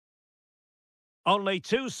Only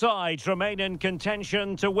two sides remain in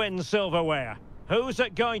contention to win silverware. Who's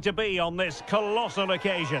it going to be on this colossal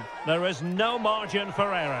occasion? There is no margin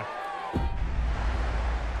for error.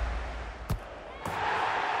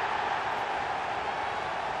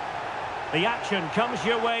 The action comes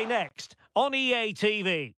your way next on EA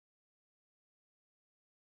TV.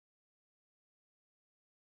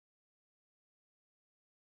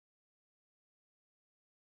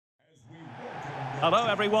 Hello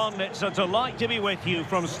everyone, it's a delight to be with you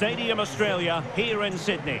from Stadium Australia here in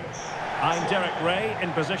Sydney. I'm Derek Ray,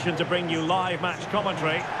 in position to bring you live match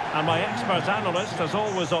commentary, and my expert analyst, as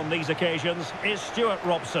always on these occasions, is Stuart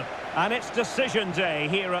Robson. And it's decision day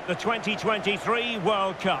here at the 2023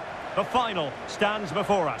 World Cup. The final stands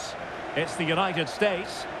before us. It's the United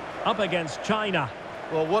States up against China.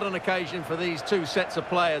 Well, what an occasion for these two sets of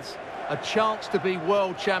players. A chance to be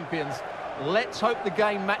world champions. Let's hope the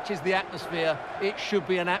game matches the atmosphere. It should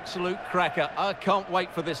be an absolute cracker. I can't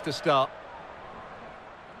wait for this to start.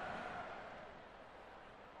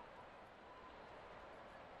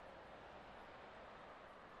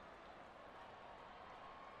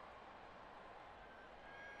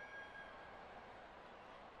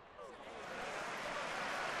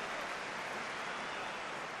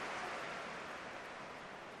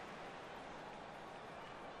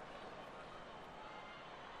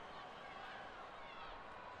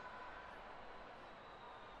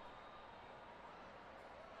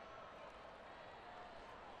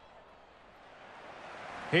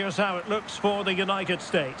 Here's how it looks for the United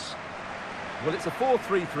States. Well, it's a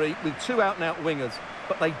 4-3-3 with two out-and-out wingers,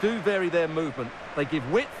 but they do vary their movement. They give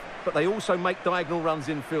width, but they also make diagonal runs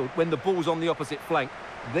infield when the ball's on the opposite flank.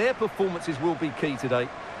 Their performances will be key today.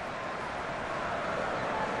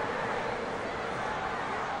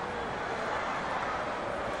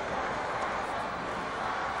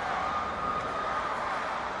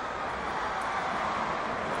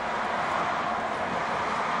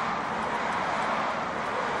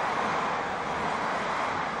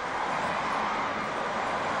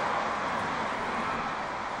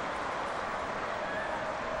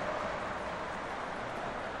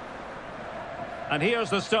 And here's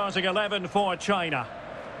the starting 11 for China.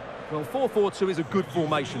 Well, 4-4-2 is a good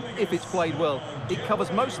formation if it's played well. It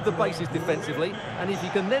covers most of the bases defensively, and if you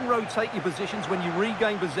can then rotate your positions when you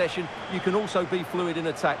regain possession, you can also be fluid in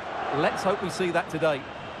attack. Let's hope we see that today.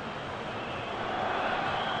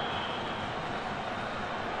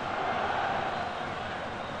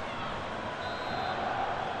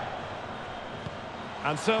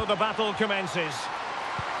 And so the battle commences.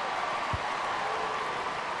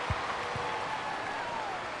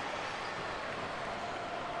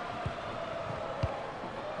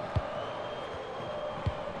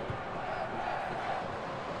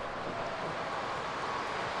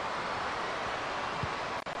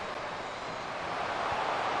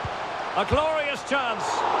 A glorious chance,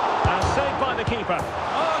 and saved by the keeper.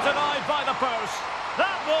 Oh, denied by the post.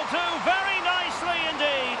 That will do very nicely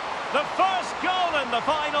indeed. The first goal in the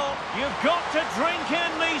final. You've got to drink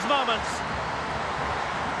in these moments.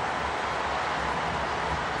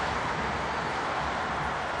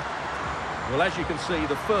 Well, as you can see,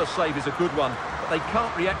 the first save is a good one, but they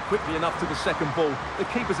can't react quickly enough to the second ball. The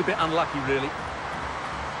keeper's a bit unlucky, really.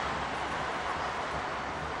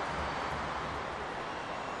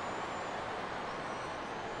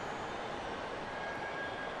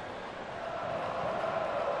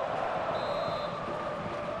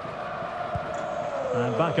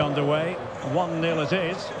 And back underway, 1-0 it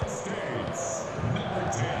is.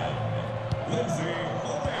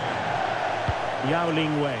 Yao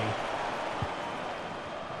Lingwei.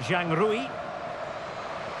 Zhang Rui.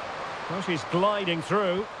 Well, she's gliding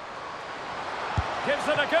through. Gives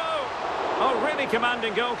it a go. Oh, really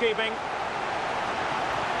commanding goalkeeping.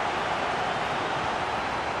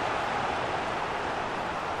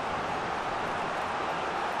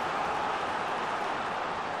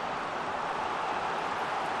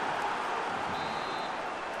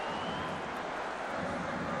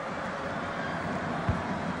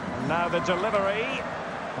 Now the delivery.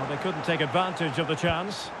 Well, they couldn't take advantage of the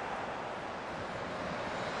chance.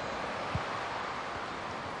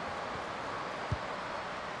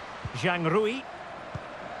 Zhang Rui.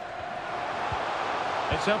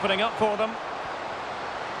 It's opening up for them.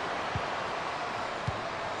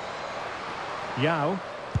 Yao.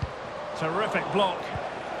 Terrific block.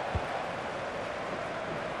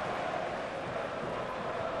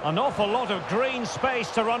 An awful lot of green space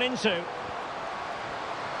to run into.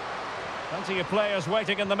 Plenty of players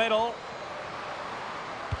waiting in the middle.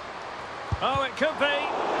 Oh, it could be.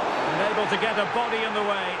 And able to get a body in the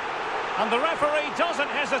way. And the referee doesn't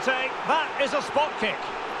hesitate. That is a spot kick.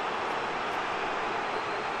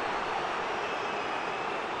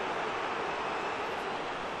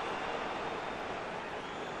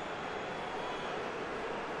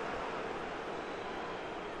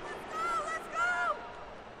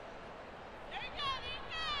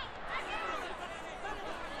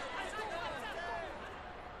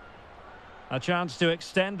 A chance to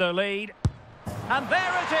extend their lead. And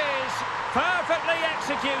there it is! Perfectly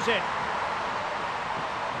executed.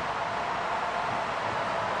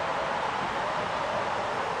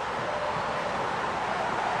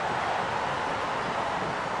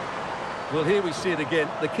 Well, here we see it again.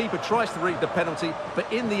 The keeper tries to read the penalty,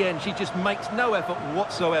 but in the end, she just makes no effort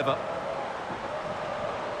whatsoever.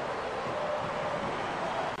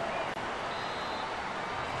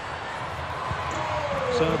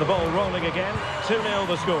 So the ball rolling again. 2-0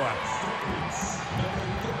 the score.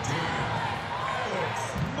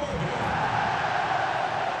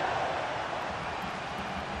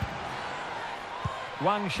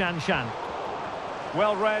 Wang Shanshan.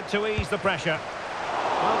 Well read to ease the pressure.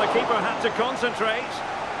 Well, the keeper had to concentrate.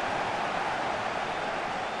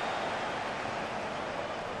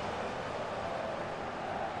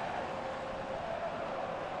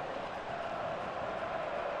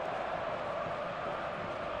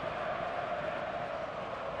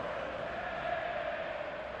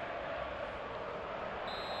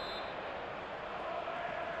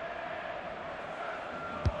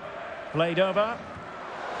 Played over.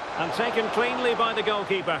 And taken cleanly by the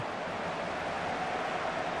goalkeeper.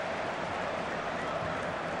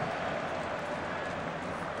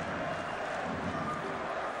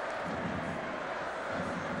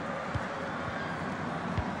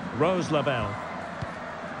 Rose Labelle.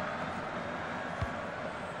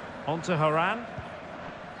 On to Haran.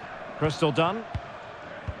 Crystal Dunn.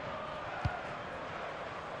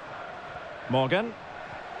 Morgan.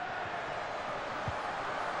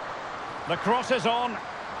 The cross is on.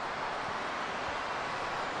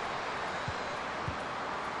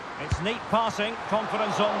 It's neat passing,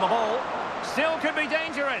 confidence on the ball. Still could be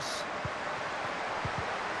dangerous.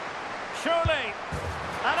 Surely.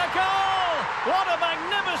 And a goal! What a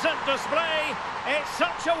magnificent display. It's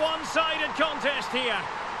such a one-sided contest here.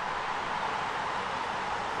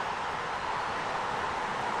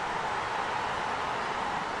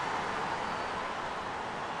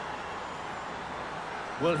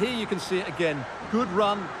 Well, here you can see it again. Good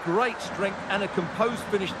run, great strength, and a composed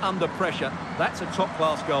finish under pressure. That's a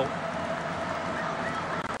top-class goal.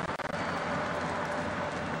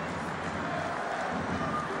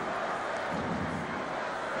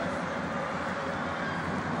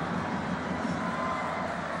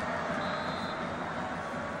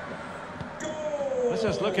 This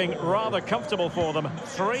is looking rather comfortable for them.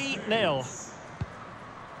 3-0.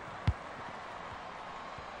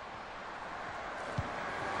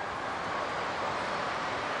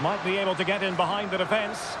 Might be able to get in behind the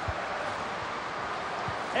defence.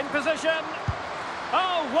 In position.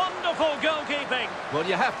 Oh, wonderful goalkeeping. Well,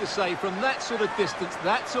 you have to say, from that sort of distance,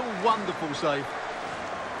 that's a wonderful save.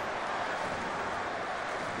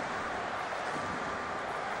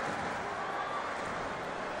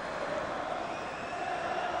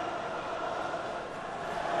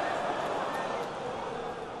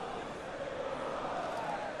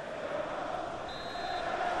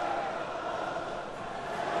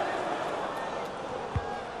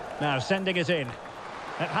 Now sending it in.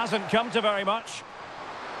 It hasn't come to very much.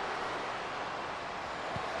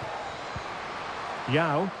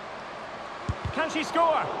 Yao. Can she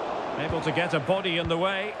score? Able to get a body in the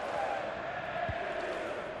way.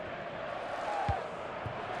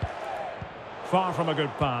 Far from a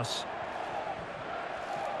good pass.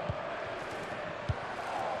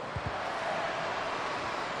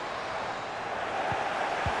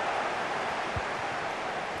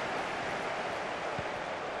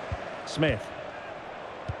 Smith.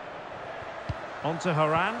 On to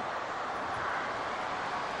Haran.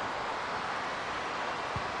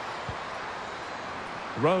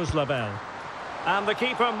 Rose Labelle. And the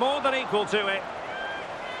keeper more than equal to it.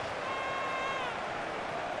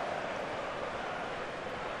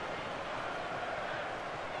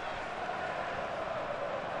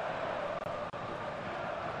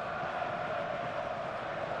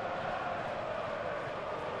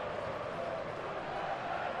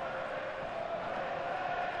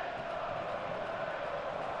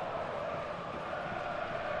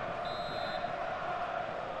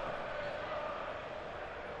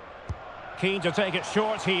 Keen to take it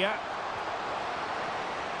short here.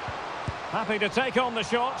 Happy to take on the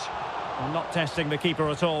shot. Not testing the keeper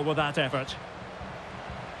at all with that effort.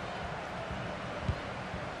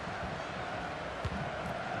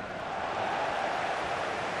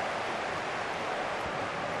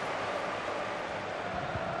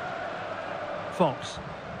 Fox.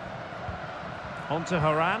 On to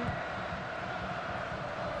Haran.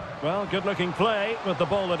 Well, good-looking play with the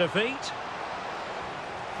ball at her feet.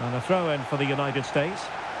 And a throw-in for the United States.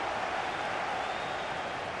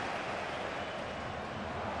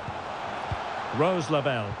 Rose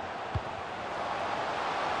Lavelle.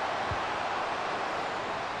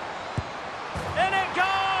 In it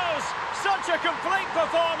goes! Such a complete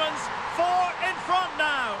performance. 4 in front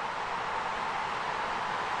now.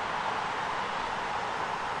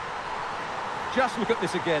 Just look at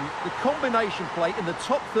this again. The combination play in the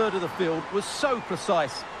top third of the field was so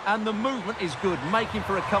precise, and the movement is good, making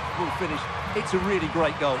for a comfortable finish. It's a really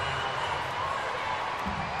great goal.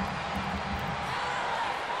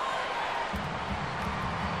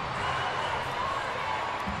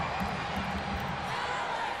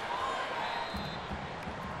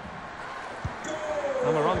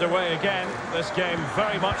 And we're underway again. This game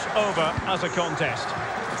very much over as a contest.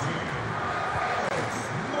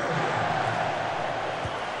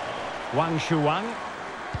 Wang Shuang.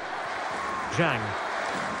 Zhang.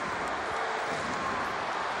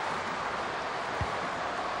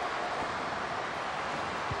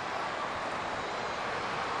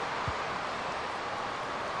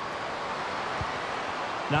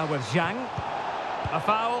 Now with Zhang. A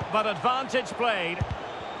foul, but advantage played.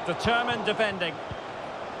 Determined defending.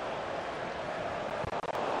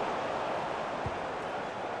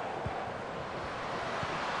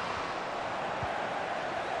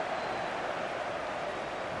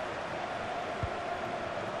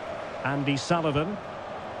 Andy Sullivan.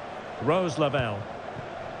 Rose Lavelle.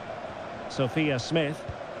 Sophia Smith.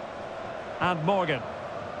 And Morgan.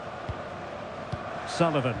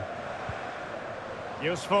 Sullivan.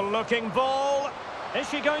 Useful looking ball. Is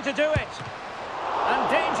she going to do it? And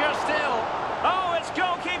danger still. Oh, it's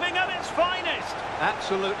goalkeeping at its finest.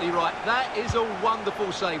 Absolutely right. That is a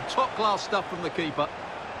wonderful save. Top-class stuff from the keeper.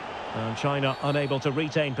 And China unable to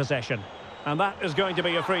retain possession. And that is going to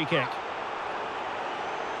be a free kick.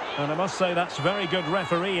 And I must say that's very good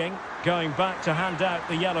refereeing, going back to hand out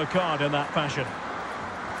the yellow card in that fashion.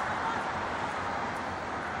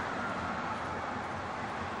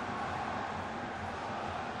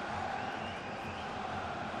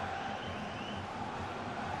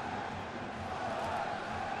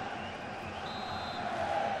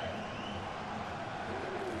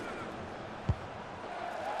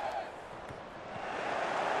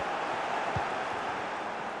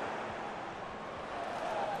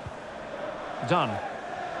 Done.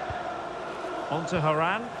 On to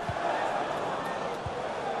Haran.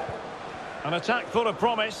 An attack full of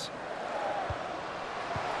promise.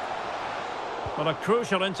 But a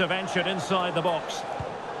crucial intervention inside the box.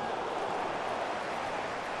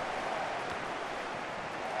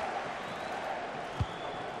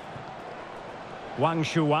 Wang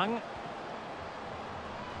Shuang.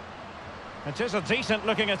 It is a decent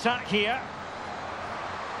looking attack here.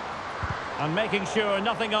 And making sure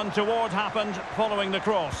nothing untoward happened following the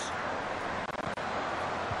cross.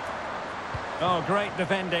 Oh, great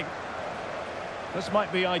defending. This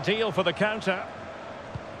might be ideal for the counter.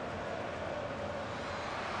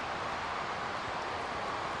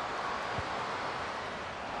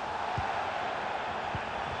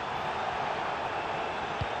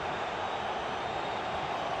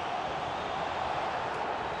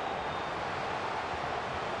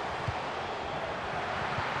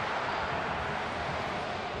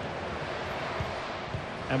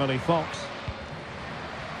 Emily Fox.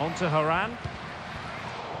 On to Haran.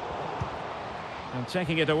 And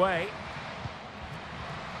taking it away.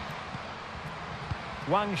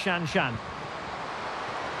 Wang Shanshan.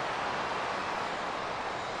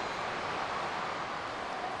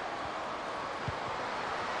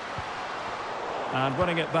 And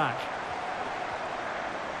winning it back.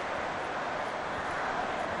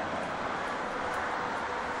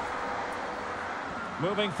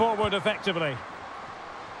 Moving forward effectively.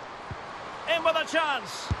 In with a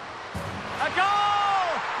chance. A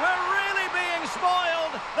goal! We're really being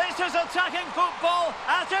spoiled. This is attacking football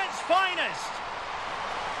at its finest.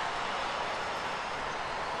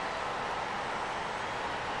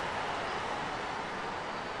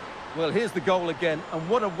 Well, here's the goal again, and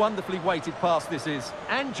what a wonderfully weighted pass this is.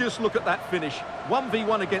 And just look at that finish.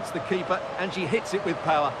 1v1 against the keeper, and she hits it with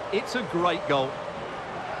power. It's a great goal.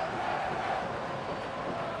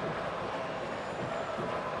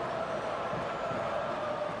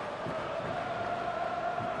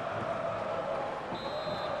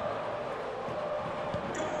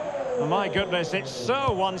 Oh my goodness, it's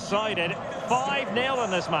so one-sided. 5-0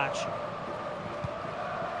 in this match.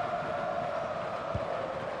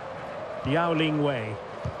 Yao Ling Wei.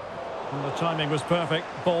 And the timing was perfect.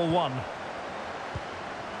 Ball one.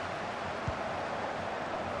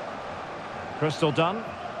 Crystal Dunn.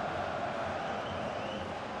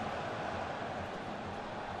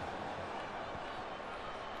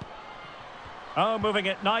 Oh, moving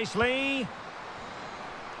it nicely.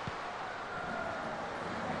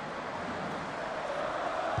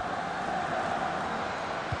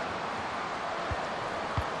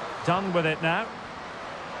 Done with it now.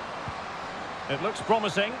 It looks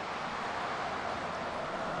promising.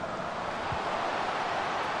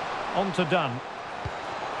 On to Dunn.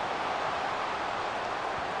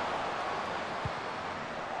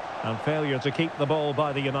 And failure to keep the ball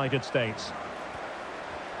by the United States.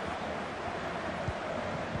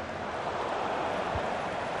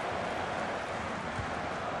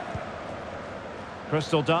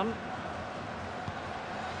 Crystal Dunn.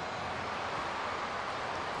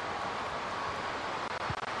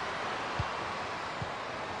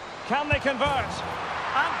 Can they convert?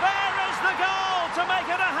 And there is the goal to make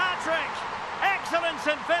it a hat-trick. Excellence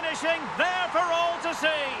in finishing, there for all to see.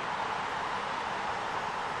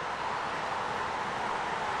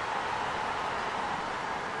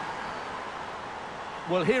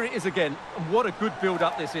 Well, here it is again. And what a good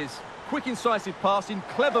build-up this is. Quick, incisive passing,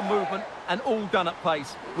 clever movement, and all done at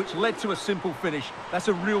pace, which led to a simple finish. That's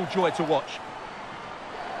a real joy to watch.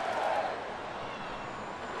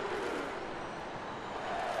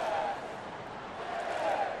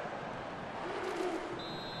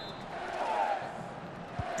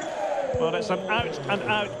 Well, it's an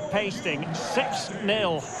out-and-out pasting.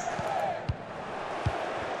 6-0.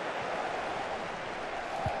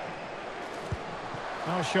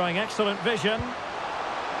 Oh, showing excellent vision.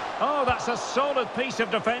 Oh, that's a solid piece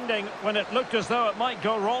of defending when it looked as though it might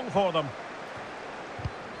go wrong for them.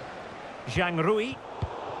 Zhang Rui.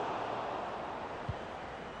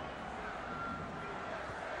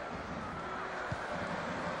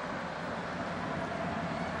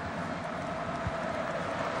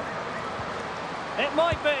 It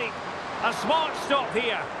might be a smart stop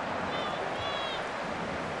here.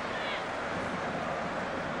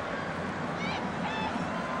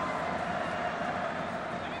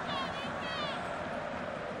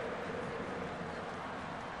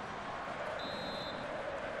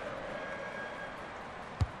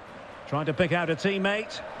 Trying to pick out a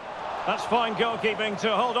teammate. That's fine goalkeeping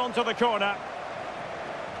to hold on to the corner.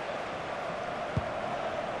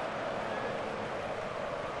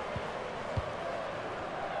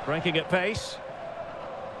 Breaking at pace.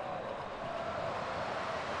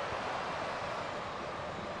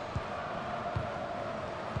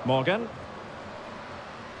 Morgan.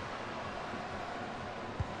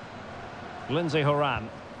 Lindsay Horan.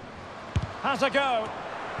 Has a go.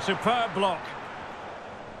 Superb block.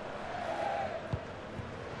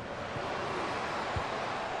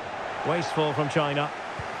 Wasteful from China.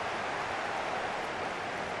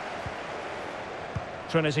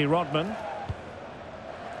 Trinity Rodman.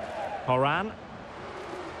 Horan.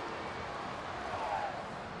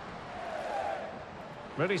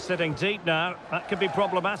 Really sitting deep now. That could be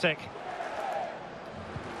problematic.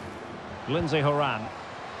 Lindsay Horan.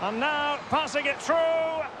 And now passing it through.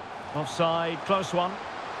 Offside, close one.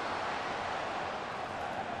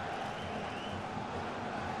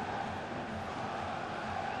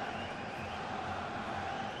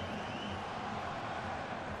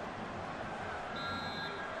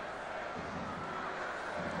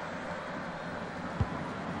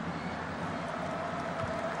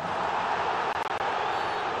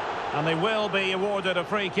 And they will be awarded a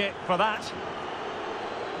free kick for that.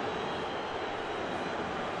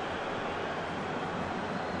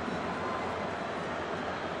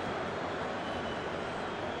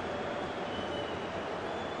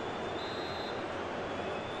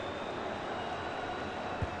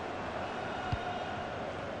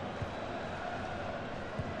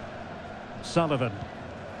 Sullivan.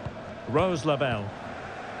 Rose Lavelle.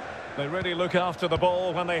 They really look after the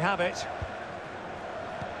ball when they have it.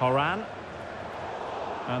 Horan.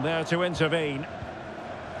 And there to intervene.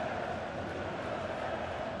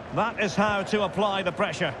 That is how to apply the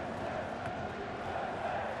pressure.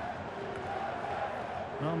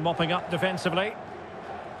 Well, mopping up defensively.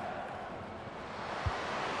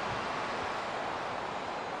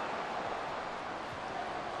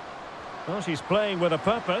 Well, she's playing with a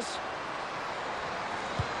purpose.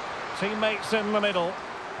 Teammates in the middle.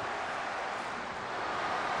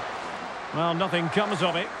 Well, nothing comes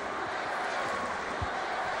of it.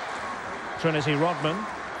 Trinity Rodman.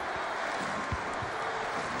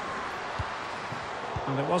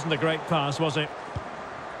 And it wasn't a great pass, was it?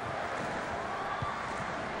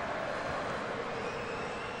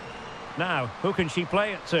 Now, who can she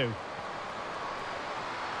play it to?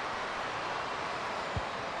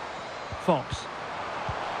 Fox.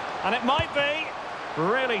 And it might be.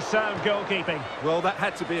 Really sound goalkeeping. Well, that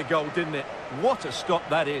had to be a goal, didn't it? What a stop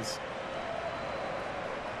that is.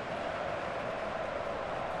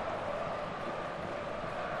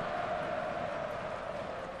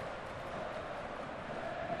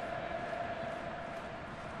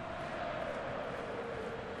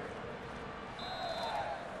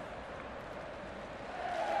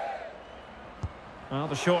 Well,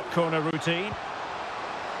 the short corner routine.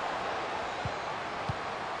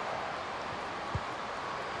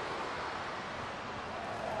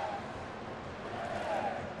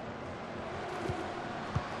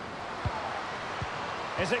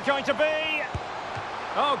 Is it going to be?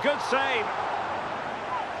 Oh, good save.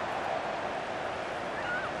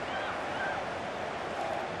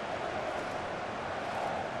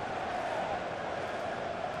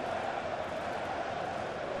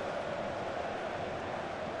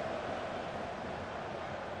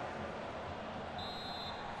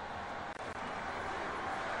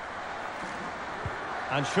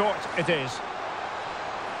 And short it is.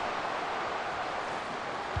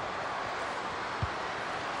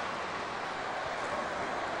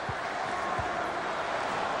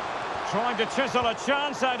 Trying to chisel a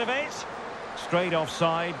chance out of it. Straight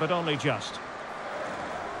offside, but only just.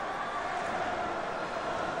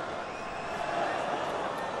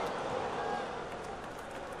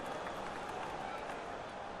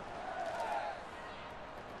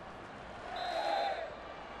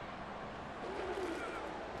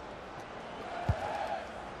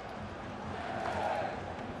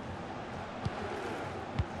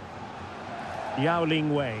 Yao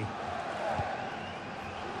Ling Wei.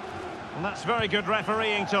 And that's very good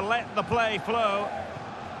refereeing to let the play flow.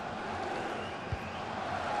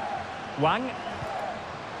 Wang.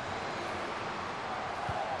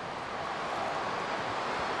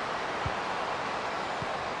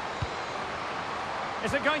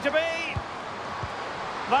 Is it going to be?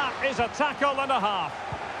 That is a tackle and a half.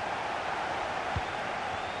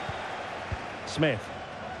 Smith.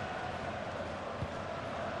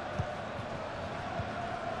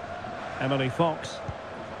 Emily Fox.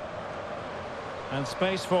 And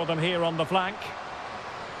space for them here on the flank.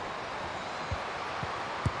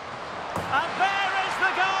 And there is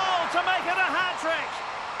the goal to make it a hat-trick.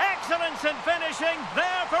 Excellence in finishing,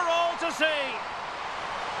 there for all to see.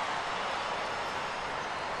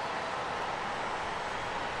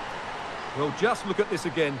 Well, just look at this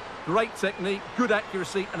again. Great technique, good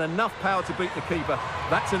accuracy, and enough power to beat the keeper.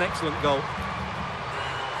 That's an excellent goal.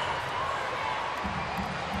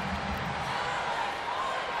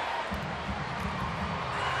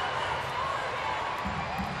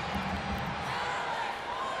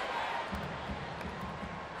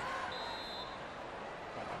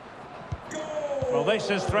 Well,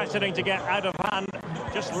 this is threatening to get out of hand.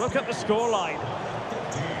 Just look at the scoreline.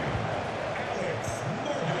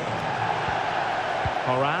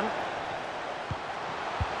 Horan.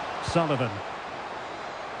 Sullivan.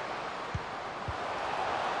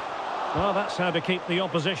 Well, that's how to keep the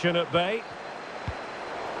opposition at bay.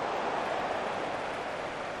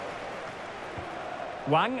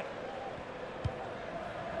 Wang.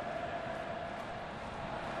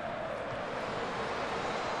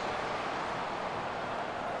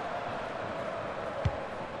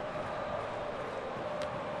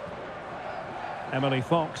 Emily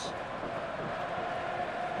Fox.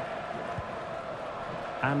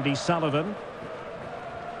 Andy Sullivan.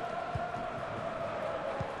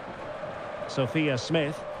 Sophia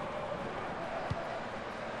Smith.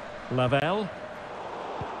 Lavelle.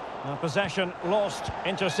 Possession lost,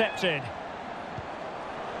 intercepted.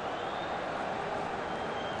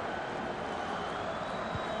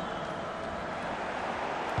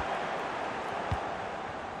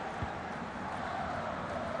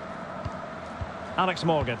 Alex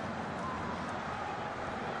Morgan.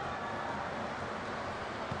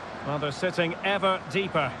 Well, they're sitting ever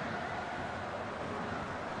deeper.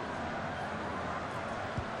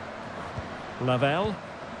 Lavelle.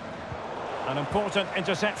 An important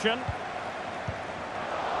interception.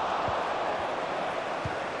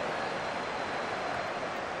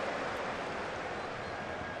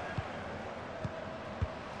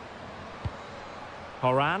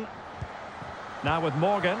 Horan. Now with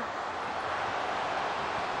Morgan.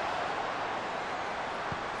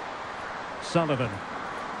 Sullivan.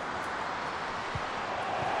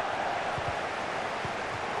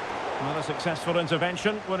 Not a successful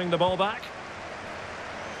intervention, winning the ball back.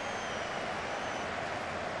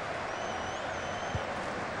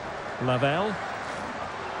 Lavelle.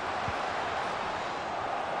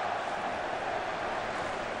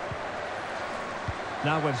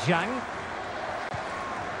 Now with Zhang.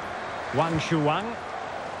 Wang Shuang.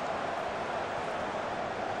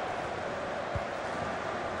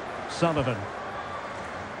 Sullivan.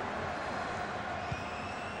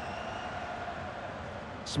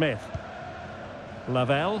 Smith.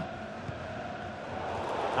 Lavelle.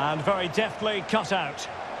 And very deftly cut out.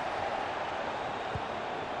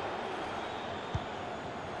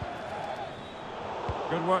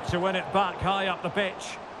 Good work to win it back high up the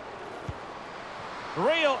pitch.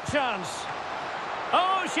 Real chance.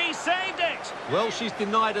 Oh, she saved it! Well, she's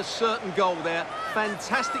denied a certain goal there.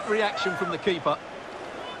 Fantastic reaction from the keeper.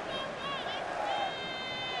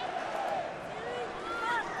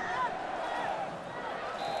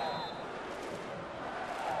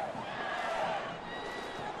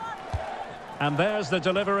 And there's the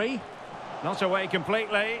delivery. Not away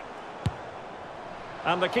completely.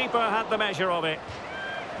 And the keeper had the measure of it.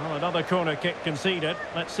 Well, another corner kick conceded.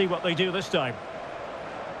 Let's see what they do this time.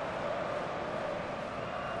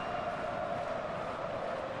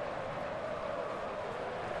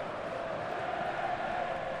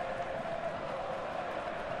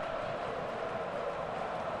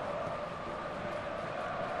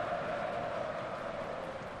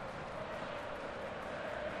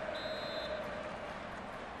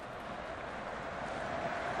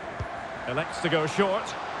 Elects to go short.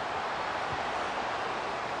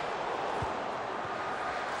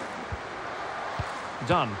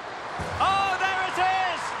 Done. Oh, there it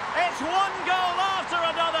is! It's one goal after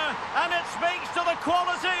another, and it speaks to the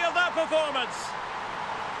quality of their performance.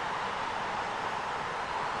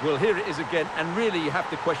 Well, here it is again, and really you have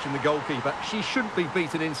to question the goalkeeper. She shouldn't be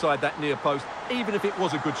beaten inside that near post, even if it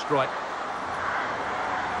was a good strike.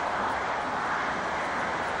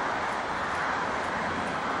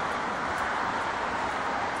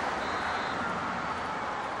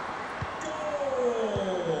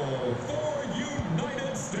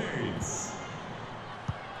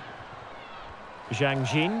 Zhang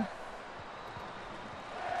Jin.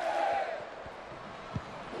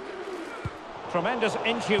 Tremendous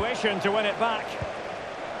intuition to win it back.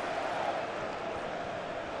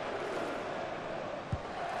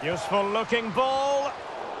 Useful looking ball.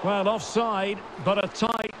 Well, offside, but a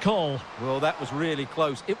tight call. Well, that was really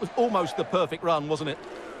close. It was almost the perfect run, wasn't it?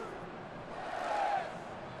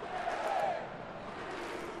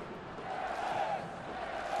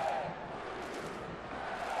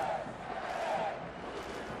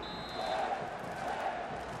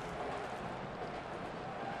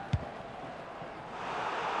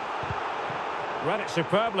 Read it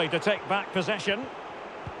superbly to take back possession.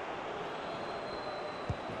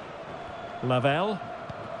 Lavelle.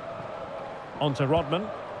 On to Rodman.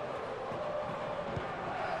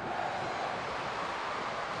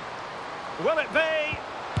 Will it be?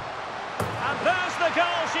 And there's the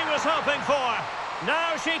goal she was hoping for.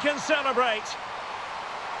 Now she can celebrate.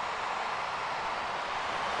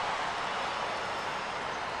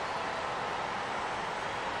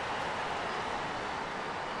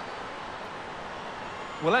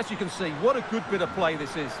 Well, as you can see, what a good bit of play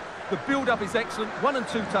this is. The build-up is excellent, 1- and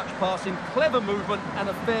 2-touch passing, clever movement and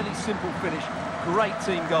a fairly simple finish. Great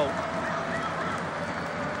team goal.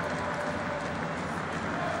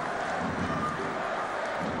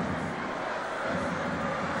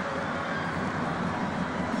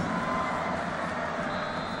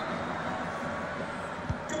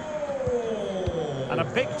 And a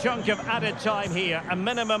big chunk of added time here, a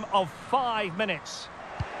minimum of 5 minutes.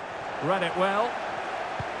 Read it well.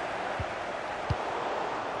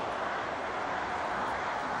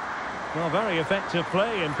 Well, very effective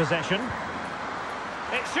play in possession.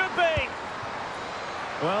 It should be.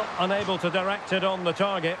 Well, unable to direct it on the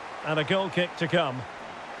target, and a goal kick to come.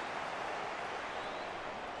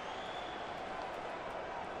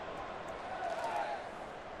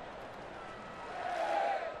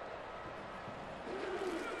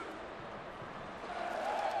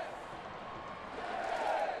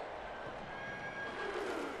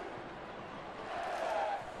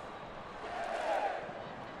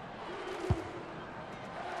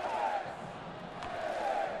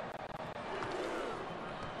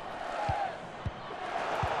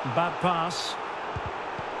 Bad pass.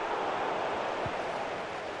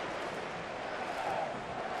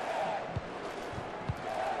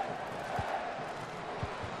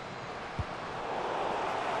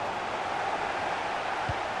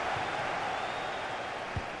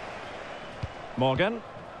 Morgan.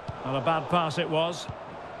 And a bad pass it was.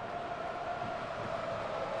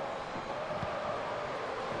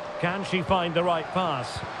 Can she find the right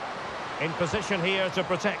pass? In position here to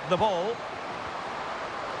protect the ball.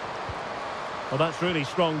 Well, that's really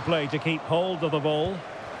strong play to keep hold of the ball.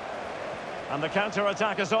 And the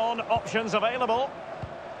counter-attack is on, options available.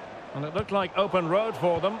 And it looked like open road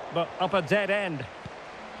for them, but up a dead end.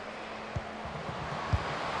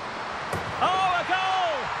 Oh, a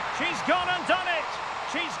goal! She's gone and done it!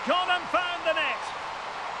 She's gone and found the net!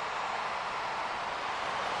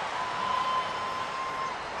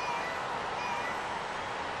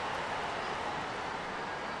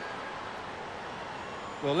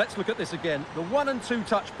 Well, let's look at this again. The 1 and 2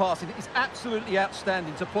 touch passing is absolutely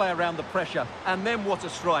outstanding to play around the pressure. And then what a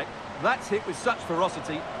strike. That's hit with such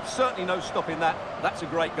ferocity. Certainly no stopping that. That's a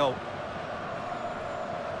great goal.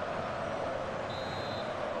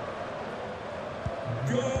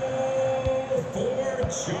 Goal for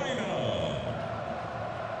China.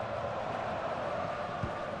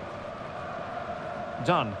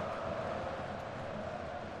 Done.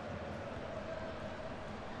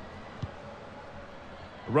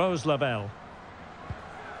 Rose Labelle.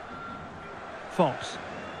 Fox.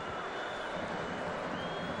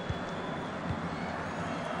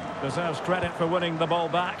 Deserves credit for winning the ball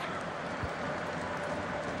back.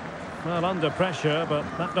 Well, under pressure, but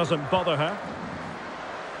that doesn't bother her.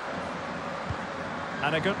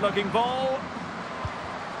 And a good-looking ball.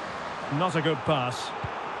 Not a good pass.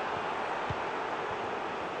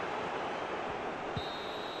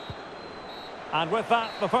 And with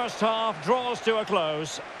that, the first half draws to a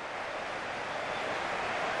close.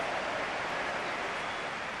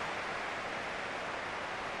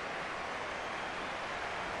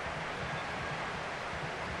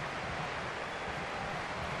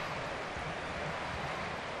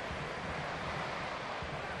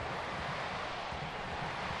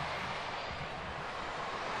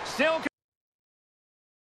 Still.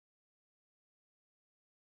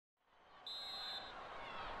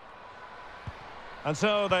 And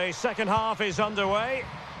so the second half is underway.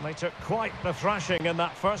 They took quite the thrashing in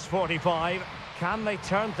that first 45. Can they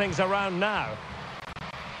turn things around now?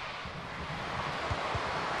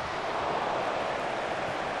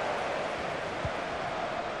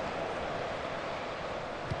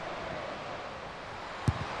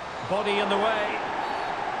 Body in the way.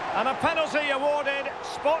 And a penalty awarded.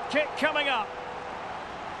 Spot kick coming up.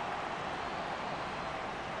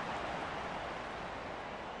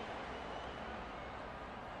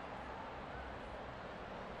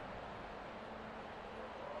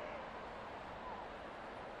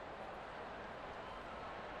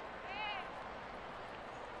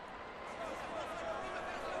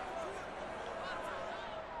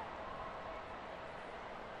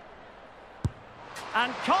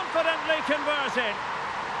 And confidently converted.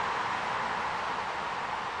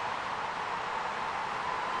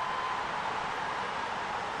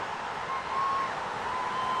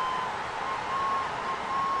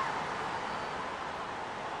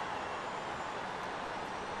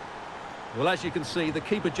 Well, as you can see, the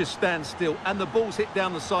keeper just stands still and the ball's hit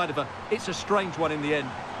down the side of her. It's a strange one in the end.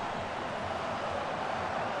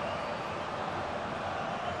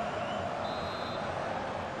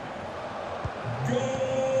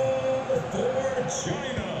 Goal for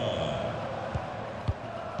China.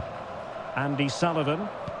 Andy Sullivan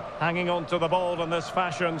hanging on to the ball in this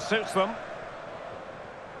fashion suits them.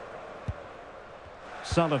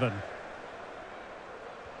 Sullivan.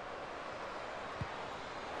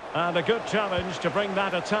 And a good challenge to bring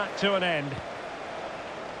that attack to an end.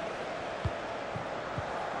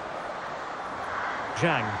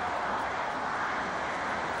 Zhang.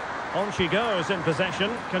 On she goes in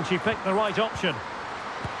possession. Can she pick the right option?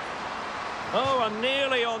 Oh, and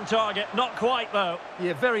nearly on target. Not quite, though.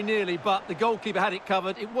 Yeah, very nearly, but the goalkeeper had it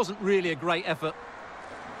covered. It wasn't really a great effort.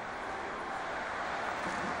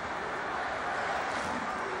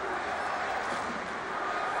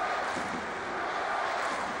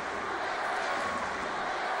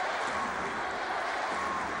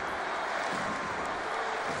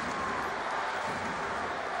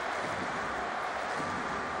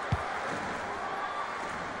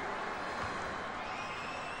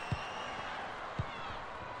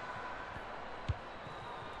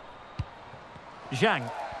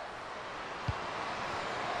 Zhang.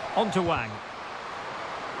 On to Wang.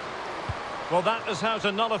 Well, that is how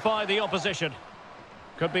to nullify the opposition.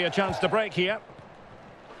 Could be a chance to break here.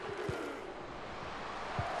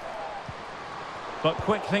 But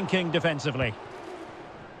quick thinking defensively.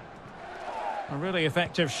 A really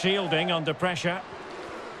effective shielding under pressure.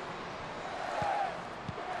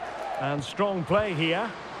 And strong play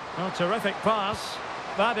here. A terrific pass.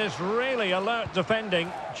 That is really alert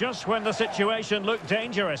defending, just when the situation looked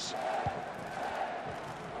dangerous.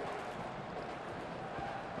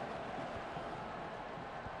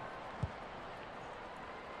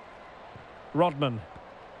 Rodman.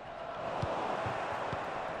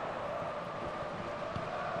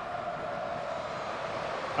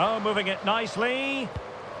 Oh, moving it nicely.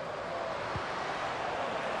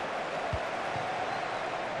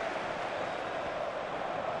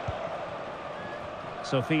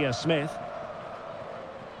 Sophia Smith.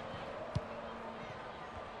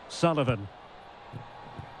 Sullivan.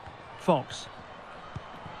 Fox.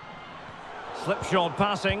 Slipshod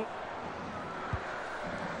passing.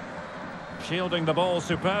 Shielding the ball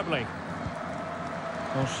superbly.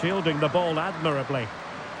 Well, shielding the ball admirably.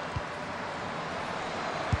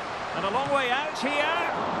 And a long way out here.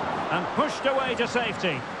 And pushed away to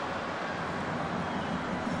safety.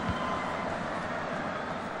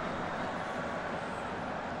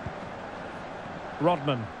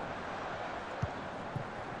 Rodman.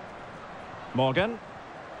 Morgan.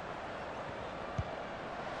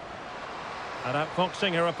 And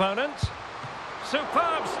outfoxing her opponent.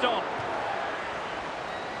 Superb stop.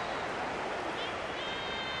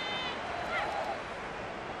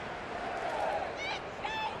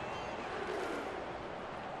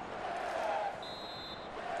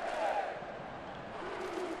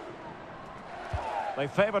 They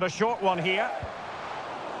favoured a short one here.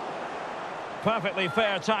 Perfectly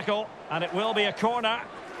fair tackle, and it will be a corner.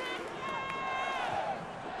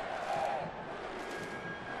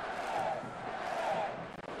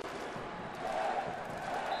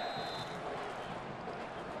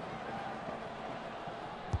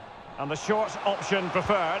 And the short option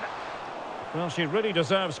preferred. Well, she really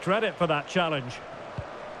deserves credit for that challenge.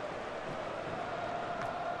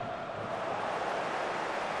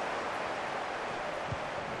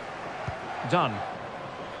 Done.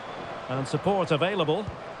 And support available.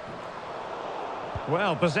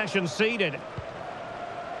 Well, possession ceded.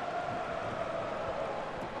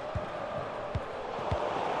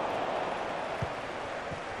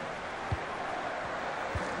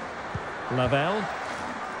 Lavelle.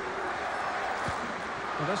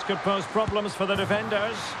 Well, this could pose problems for the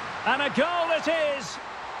defenders. And a goal it is!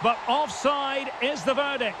 But offside is the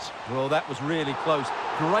verdict. Well, that was really close.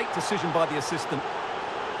 Great decision by the assistant.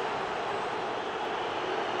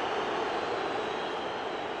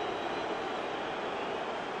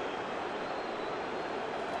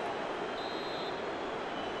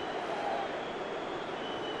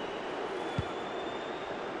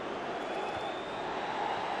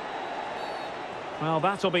 Well,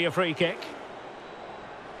 that'll be a free kick.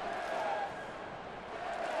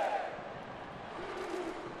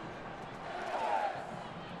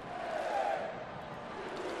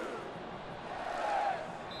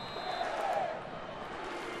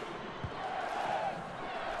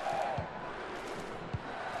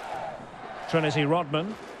 Trinity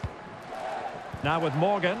Rodman. Now with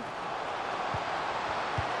Morgan.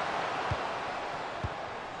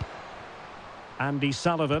 Andy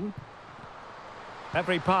Sullivan.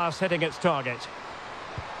 Every pass hitting its target.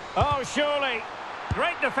 Oh, surely.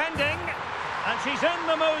 Great defending. And she's in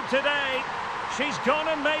the mood today. She's gone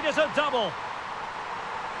and made it a double.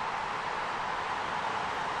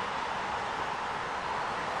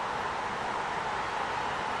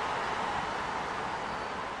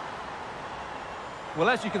 Well,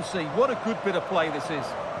 as you can see, what a good bit of play this is.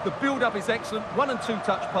 The build-up is excellent, 1- and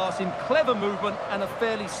 2-touch passing, clever movement, and a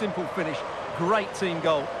fairly simple finish. Great team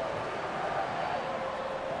goal.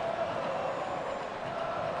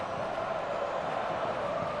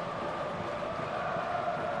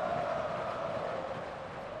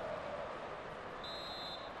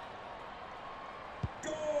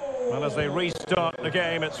 Well, as they restart the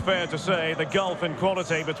game, it's fair to say the gulf in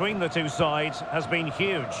quality between the two sides has been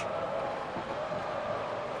huge.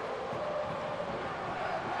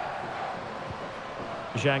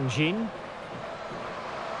 Zhang Jin.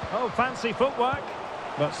 Oh, fancy footwork,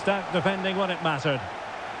 but stout defending when it mattered.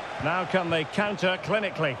 Now can they counter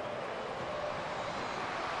clinically?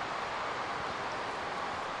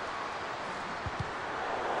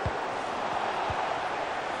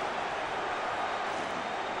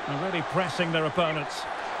 They're really pressing their opponents.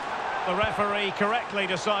 The referee correctly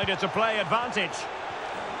decided to play advantage.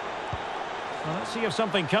 Well, let's see if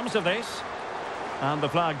something comes of this. And the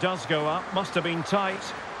flag does go up. Must have been tight.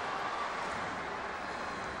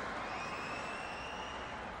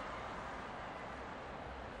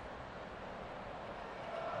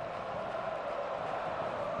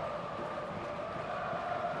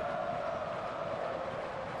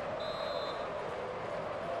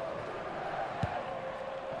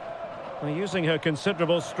 Well, using her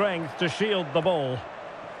considerable strength to shield the ball.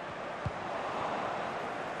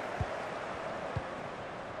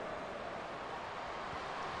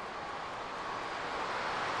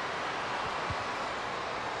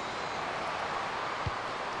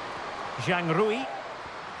 Zhang Rui.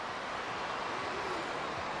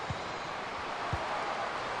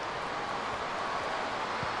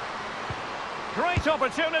 Great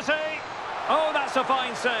opportunity. Oh, that's a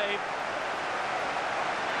fine save.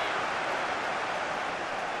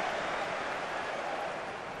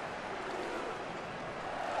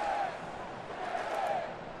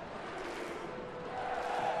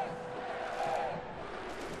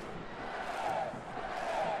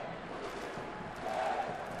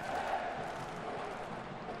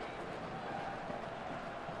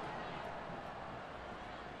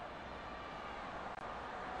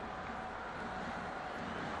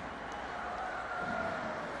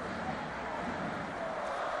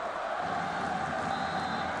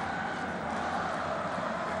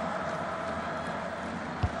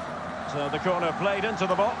 So the corner played into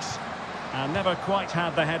the box and never quite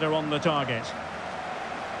had the header on the target.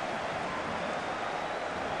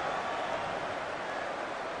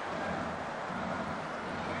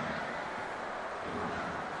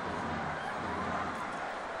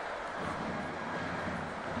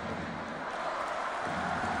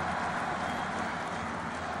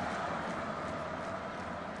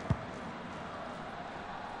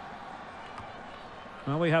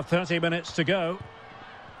 Well, we have 30 minutes to go.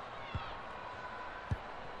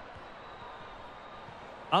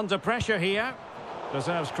 Under pressure here.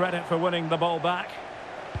 Deserves credit for winning the ball back.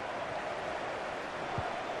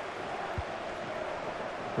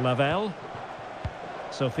 Lavelle.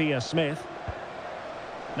 Sophia Smith.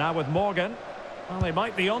 Now with Morgan. Well, they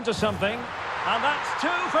might be onto something. And that's 2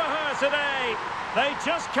 for her today. They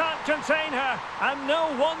just can't contain her. And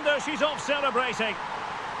no wonder she's off celebrating.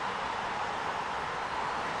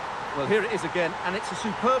 Well, here it is again, and it's a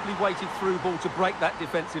superbly weighted through ball to break that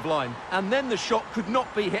defensive line. And then the shot could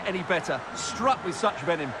not be hit any better. Struck with such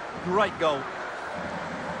venom. Great goal.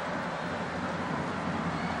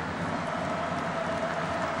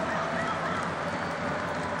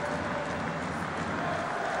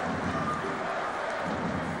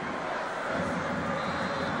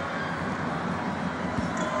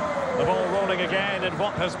 The ball rolling again in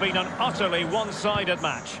what has been an utterly one-sided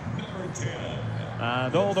match.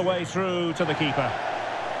 And all the way through to the keeper.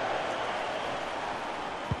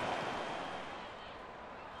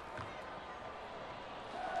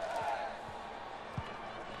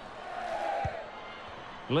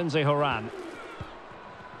 Lindsay Horan.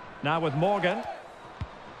 Now with Morgan.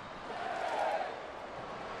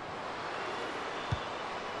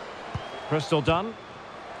 Crystal Dunn.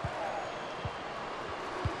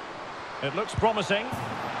 It looks promising.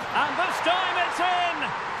 And this time it's in!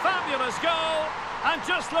 Fabulous goal! And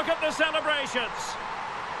just look at the celebrations.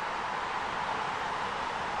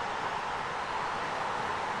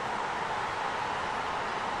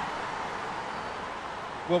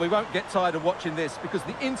 Well, we won't get tired of watching this because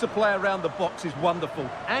the interplay around the box is wonderful.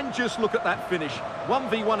 And just look at that finish.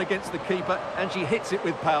 1v1 against the keeper, and she hits it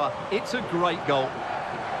with power. It's a great goal.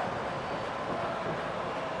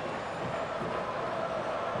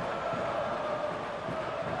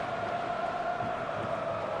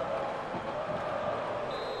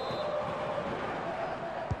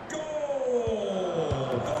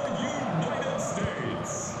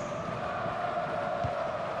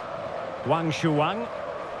 Wang Shuang.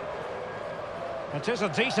 It is a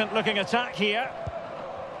decent-looking attack here.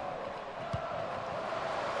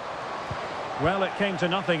 Well, it came to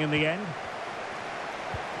nothing in the end.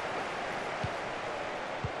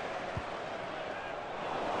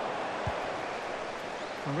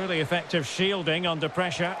 A really effective shielding under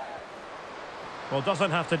pressure. Well,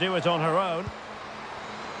 doesn't have to do it on her own.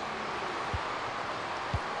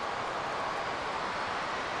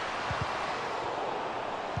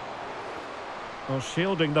 Well,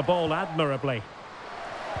 shielding the ball admirably.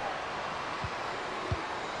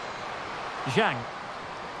 Zhang.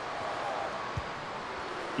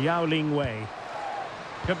 Yao Ling Wei.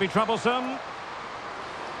 Could be troublesome.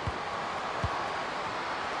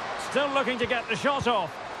 Still looking to get the shot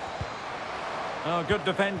off. Oh, good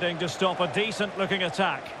defending to stop a decent-looking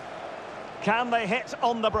attack. Can they hit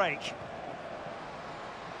on the break?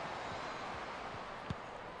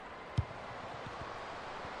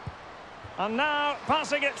 And now,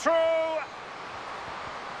 passing it through.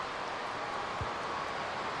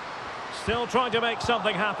 Still trying to make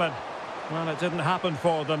something happen. Well, it didn't happen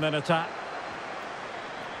for them in attack.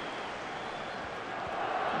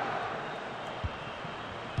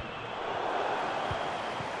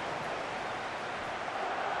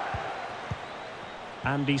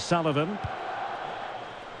 Andy Sullivan.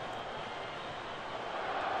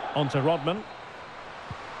 On to Rodman.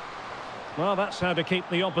 Well, that's how to keep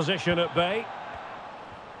the opposition at bay.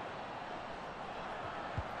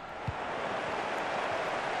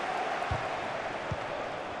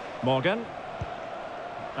 Morgan.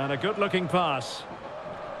 And a good-looking pass.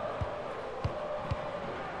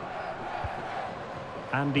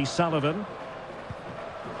 Andy Sullivan.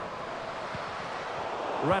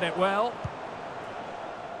 Read it well.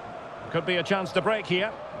 Could be a chance to break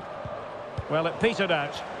here. Well, it petered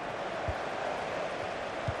out.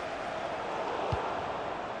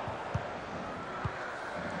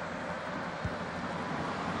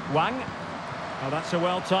 Wang. Oh, that's a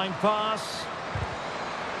well-timed pass.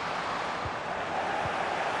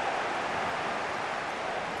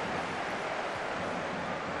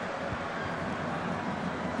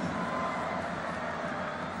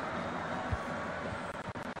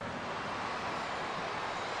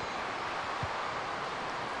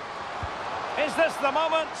 Is this the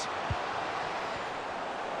moment?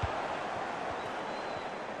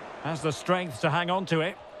 Has the strength to hang on to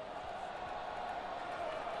it.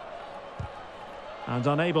 And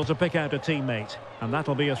unable to pick out a teammate. And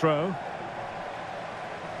that'll be a throw.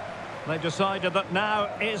 They've decided that now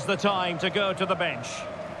is the time to go to the bench.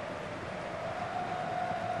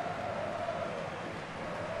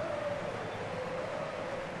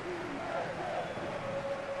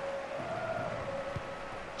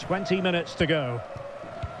 "20 minutes to go."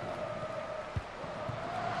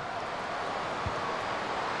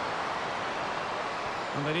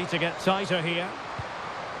 And they need to get tighter here.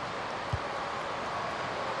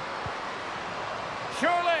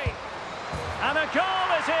 Surely! And a goal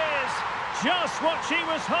it is! Just what she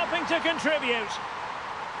was hoping to contribute.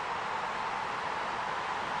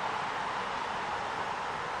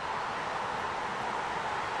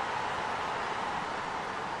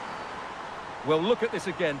 Well, look at this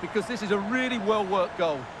again, because this is a really well-worked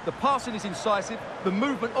goal. The passing is incisive, the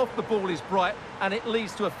movement off the ball is bright, and it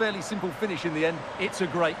leads to a fairly simple finish in the end. It's a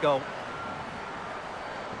great goal.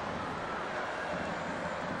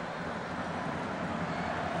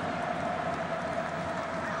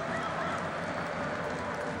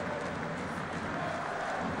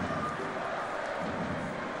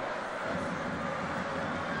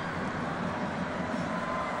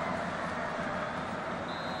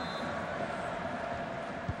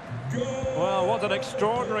 Well, what an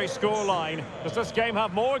extraordinary scoreline. Does this game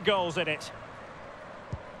have more goals in it?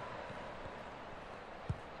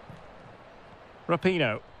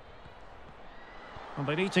 Rapinoe. And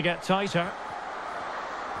they need to get tighter.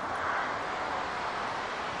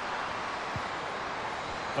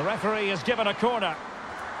 The referee has given a corner.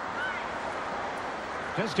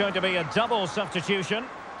 It's going to be a double substitution.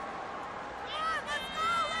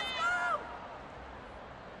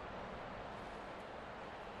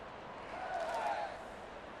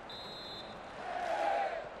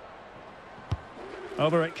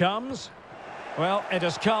 Over it comes. Well, it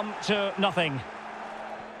has come to nothing.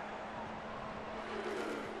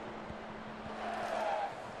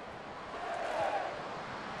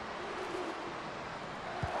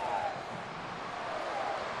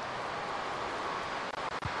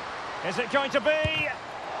 Is it going to be?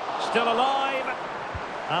 Still alive.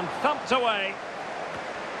 And thumped away.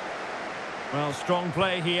 Well, strong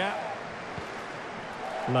play here.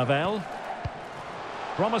 Lavelle.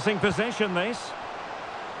 Promising possession, this.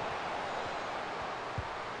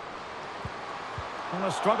 And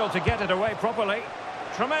a struggle to get it away properly.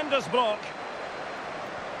 Tremendous block.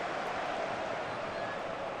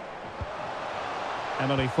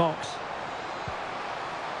 Emily Fox.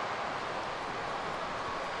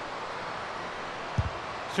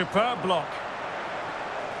 Superb block.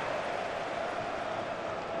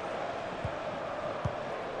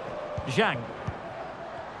 Zhang.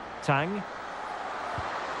 Tang.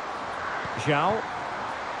 Zhao.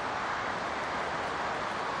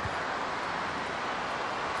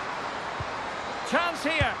 Chance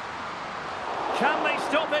here. Can they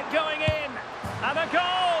stop it going in? And a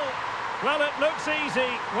goal! Well, it looks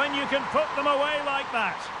easy when you can put them away like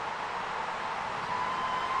that.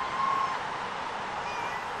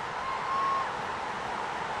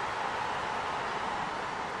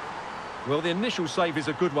 Well, the initial save is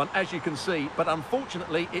a good one, as you can see, but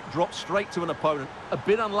unfortunately it dropped straight to an opponent. A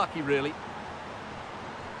bit unlucky, really.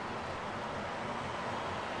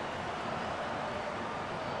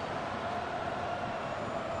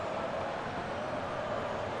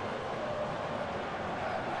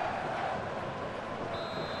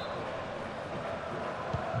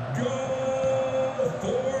 Goal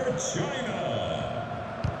for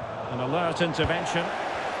China. An alert intervention.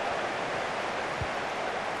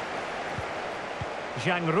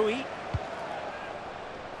 Zhang Rui.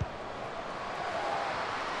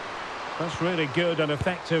 That's really good and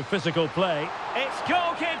effective physical play. It's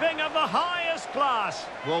goalkeeping of the highest class.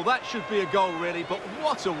 Well, that should be a goal, really, but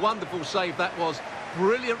what a wonderful save that was.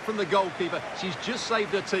 Brilliant from the goalkeeper. She's just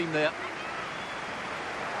saved her team there.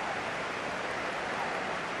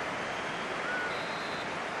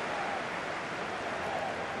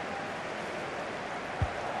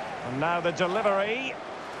 And now the delivery.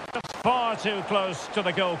 Just far too close to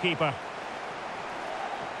the goalkeeper.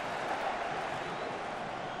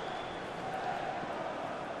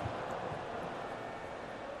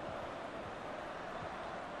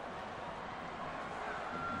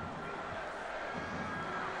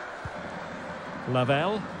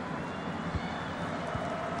 Lavelle.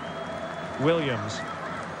 Williams.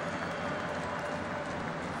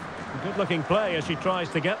 Good-looking play as she tries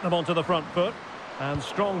to get them onto the front foot. And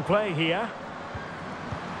strong play here.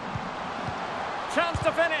 Chance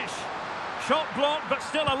to finish. Shot blocked, but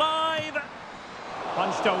still alive.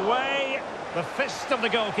 Punched away. The fist of the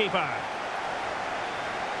goalkeeper.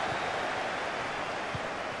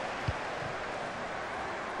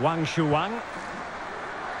 Wang Shuang.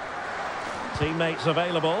 Teammates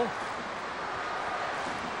available.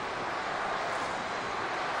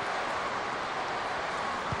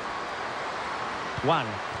 Wang.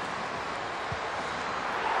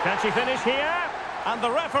 Can she finish here? And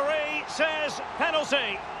the referee says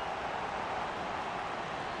penalty.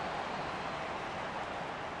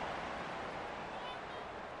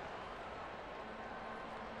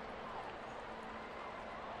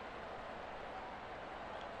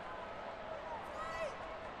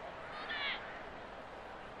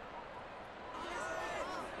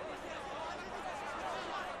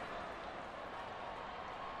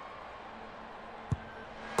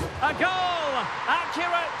 A goal!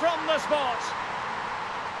 Accurate from the spot.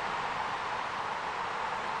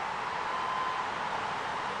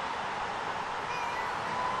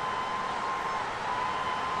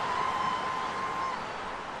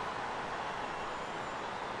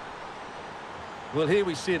 Well, here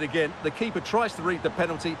we see it again. The keeper tries to read the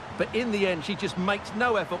penalty, but in the end, she just makes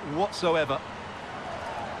no effort whatsoever.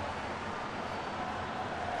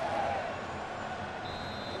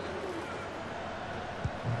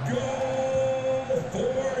 Goal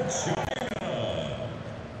for China.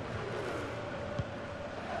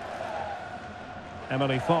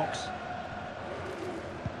 Emily Fox.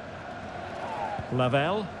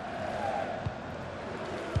 Lavelle.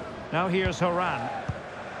 Now here's Horan.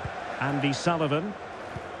 Andy Sullivan.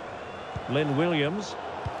 Lynn Williams.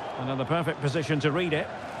 And in the perfect position to read it.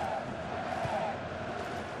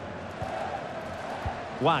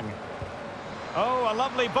 Wang. Oh, a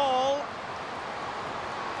lovely ball.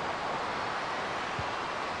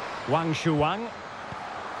 Wang Shuang.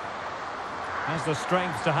 Has the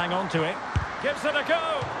strength to hang on to it. Gives it a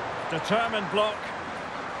go. Determined block.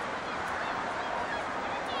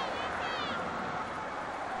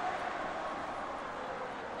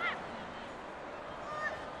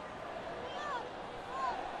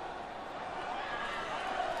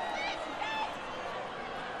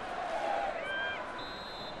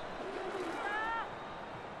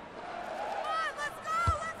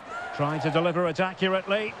 Trying to deliver it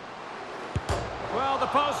accurately. Well, the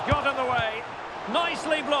post got in the way.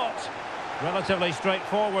 Nicely blocked. Relatively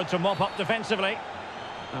straightforward to mop up defensively.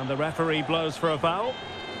 And the referee blows for a foul.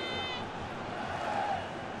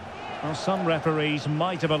 Well, some referees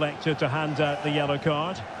might have elected to hand out the yellow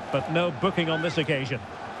card, but no booking on this occasion.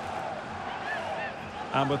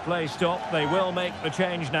 And with play stopped, they will make the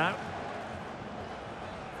change now.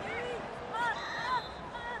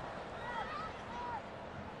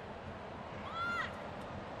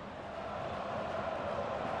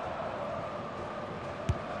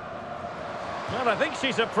 Well, I think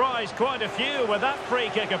she surprised quite a few with that free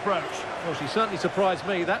kick approach. Well, she certainly surprised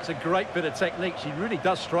me. That's a great bit of technique. She really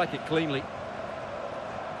does strike it cleanly.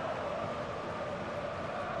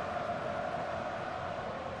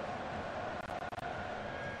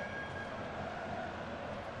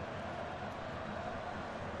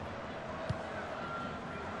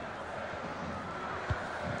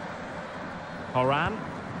 Horan.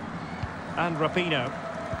 And Rapinoe.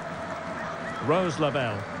 Rose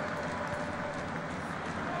Lavelle.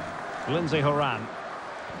 Lindsay Horan.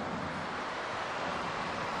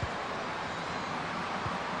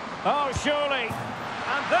 Oh, surely.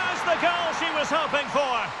 And there's the goal she was hoping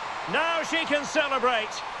for. Now she can celebrate.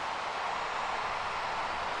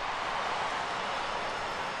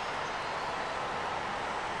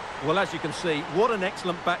 Well, as you can see, what an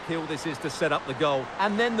excellent backheel this is to set up the goal.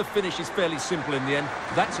 And then the finish is fairly simple in the end.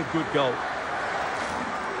 That's a good goal.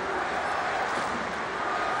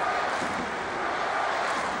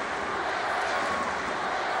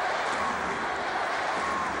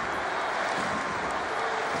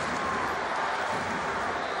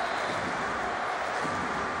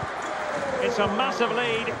 It's a massive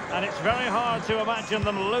lead, and it's very hard to imagine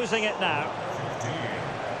them losing it now.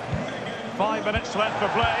 5 minutes left for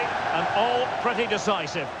play, and all pretty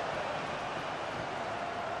decisive.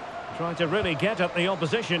 Trying to really get at the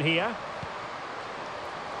opposition here.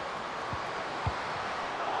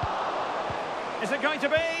 Is it going to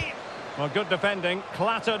be? Well, good defending,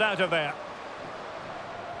 clattered out of there.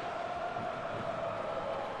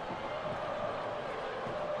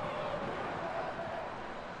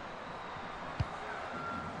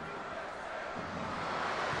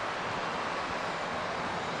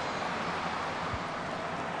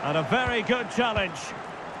 And a very good challenge.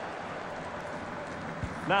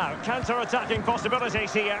 Now, counter-attacking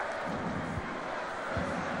possibilities here.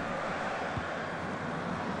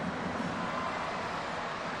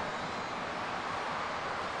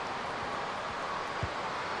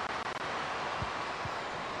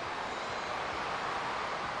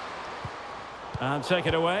 And take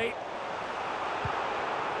it away.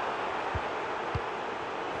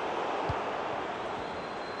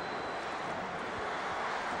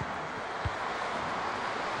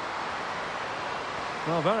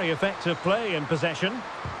 Well, very effective play in possession.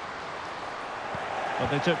 But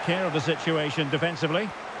they took care of the situation defensively.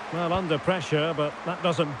 Well, under pressure, but that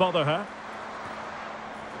doesn't bother her.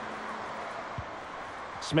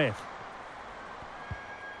 Smith.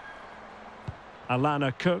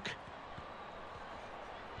 Alana Cook.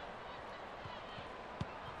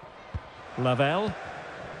 Lavelle.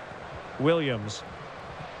 Williams.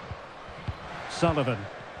 Sullivan.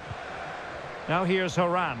 Now here's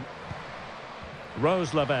Horan.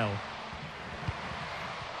 Rose Lavelle.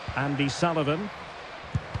 Andy Sullivan.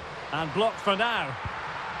 And blocked for now.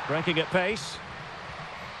 Breaking at pace.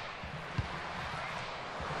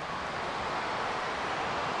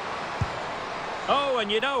 Oh,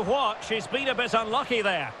 and you know what? She's been a bit unlucky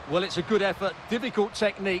there. Well, it's a good effort, difficult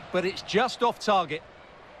technique, but it's just off target.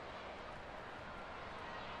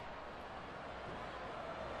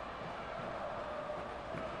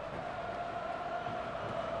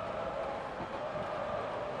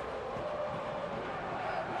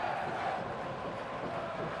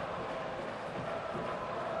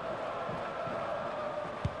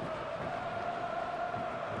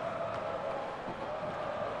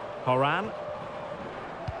 Horan.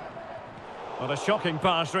 What a shocking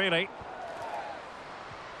pass, really.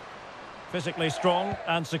 Physically strong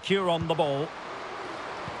and secure on the ball.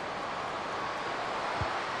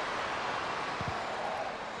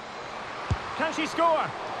 Can she score?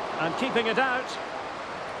 And keeping it out.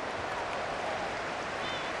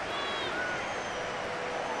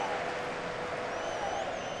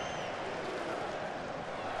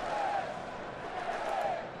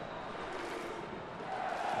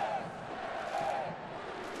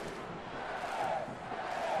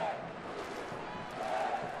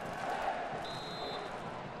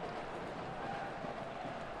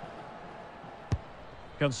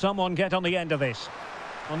 Can someone get on the end of this?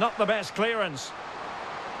 Well, not the best clearance.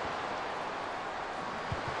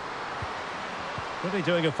 Really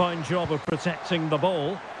doing a fine job of protecting the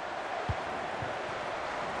ball.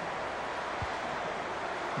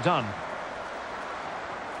 Dunn.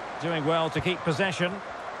 Doing well to keep possession.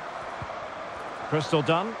 Crystal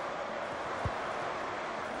Dunn.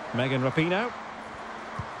 Megan Rapinoe.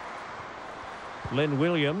 Lynn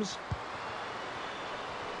Williams.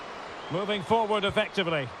 Moving forward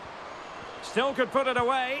effectively. Still could put it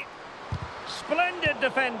away. Splendid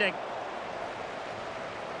defending.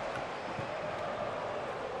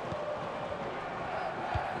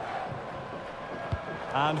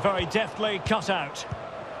 And very deftly cut out.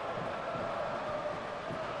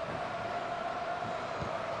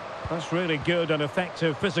 That's really good and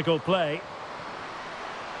effective physical play.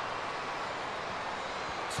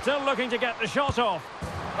 Still looking to get the shot off.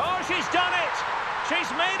 Oh, she's done it! She's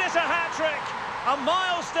made it a hat-trick. A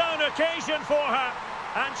milestone occasion for her.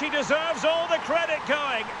 And she deserves all the credit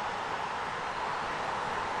going.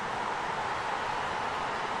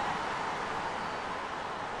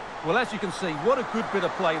 Well, as you can see, what a good bit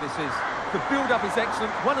of play this is. The build-up is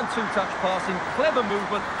excellent, 1- and 2-touch passing, clever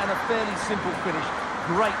movement and a fairly simple finish.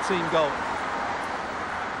 Great team goal.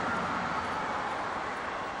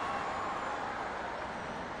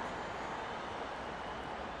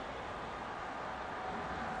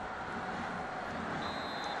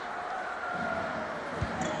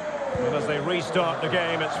 Well, as they restart the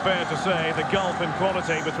game, it's fair to say the gulf in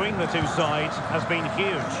quality between the two sides has been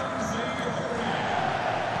huge.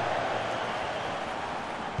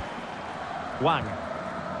 Wang.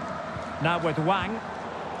 Now with Wang.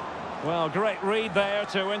 Well, great read there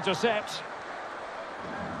to intercept.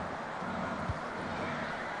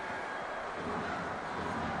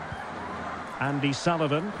 Andy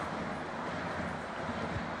Sullivan.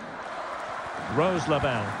 Rose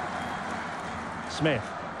Lavelle. Smith.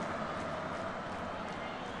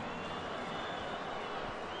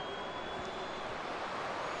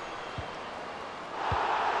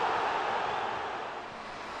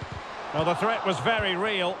 Well, the threat was very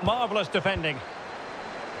real. Marvellous defending.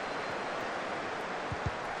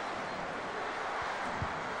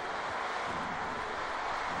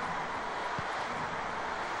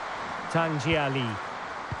 Tang Jiali.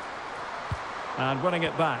 And winning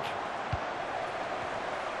it back.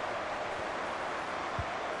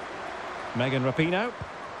 Megan Rapinoe.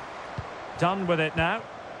 Done with it now.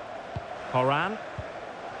 Horan.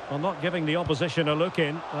 Well, not giving the opposition a look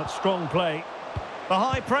in. That's strong play. The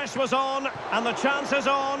high press was on, and the chance is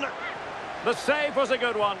on. The save was a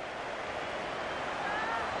good one.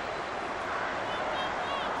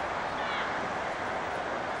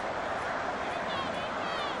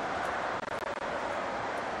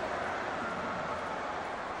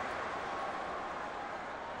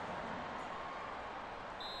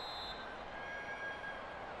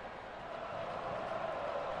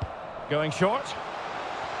 Going short.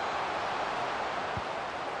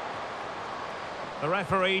 The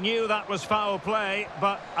referee knew that was foul play,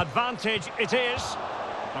 but advantage it is.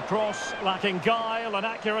 A cross lacking guile and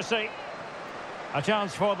accuracy. A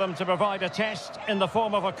chance for them to provide a test in the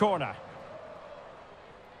form of a corner.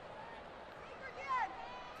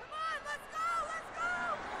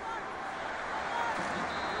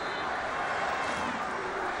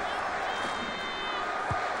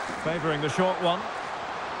 Favouring the short one.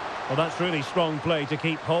 Well, that's really strong play to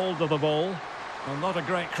keep hold of the ball. Well, not a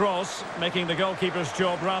great cross, making the goalkeeper's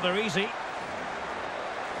job rather easy.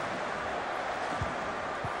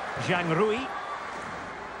 Zhang Rui.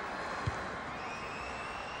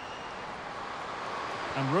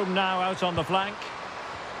 And room now out on the flank.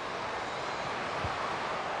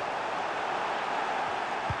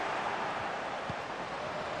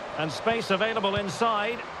 And space available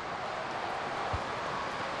inside.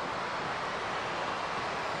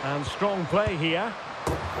 And strong play here.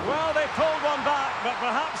 Well, they pulled one back, but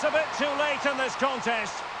perhaps a bit too late in this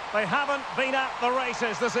contest. They haven't been at the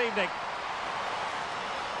races this evening.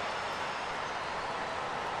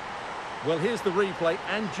 Well, here's the replay,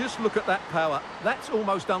 and just look at that power. That's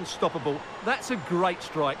almost unstoppable. That's a great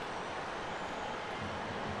strike.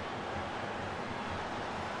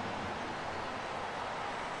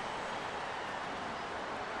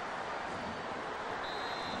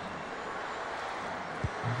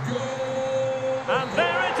 And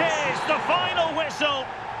there it is, the final whistle.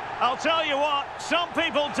 I'll tell you what, some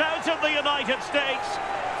people doubted the United States,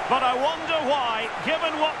 but I wonder why,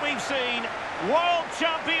 given what we've seen. World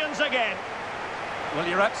champions again. Well,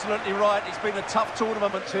 you're absolutely right. It's been a tough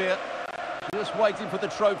tournament here. Just waiting for the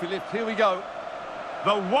trophy lift. Here we go.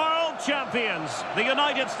 The world champions, the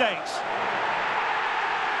United States.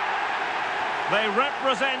 They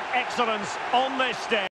represent excellence on this stage.